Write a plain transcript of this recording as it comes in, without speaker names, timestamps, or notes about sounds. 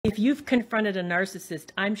If you've confronted a narcissist,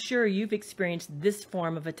 I'm sure you've experienced this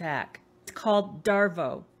form of attack. It's called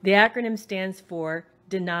DARVO. The acronym stands for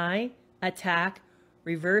Deny, Attack,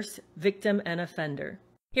 Reverse, Victim, and Offender.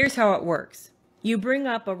 Here's how it works. You bring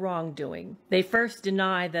up a wrongdoing. They first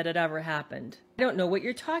deny that it ever happened. I don't know what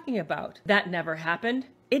you're talking about. That never happened.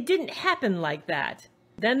 It didn't happen like that.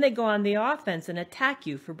 Then they go on the offense and attack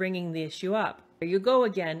you for bringing the issue up. There you go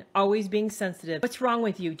again, always being sensitive. What's wrong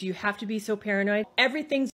with you? Do you have to be so paranoid?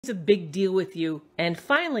 Everything's a big deal with you. And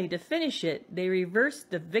finally, to finish it, they reverse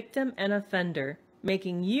the victim and offender,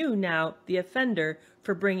 making you now the offender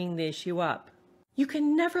for bringing the issue up. You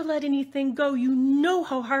can never let anything go. You know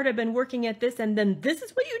how hard I've been working at this, and then this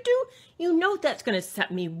is what you do? You know that's going to set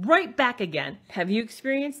me right back again. Have you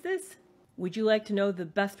experienced this? Would you like to know the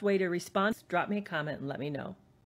best way to respond? Drop me a comment and let me know.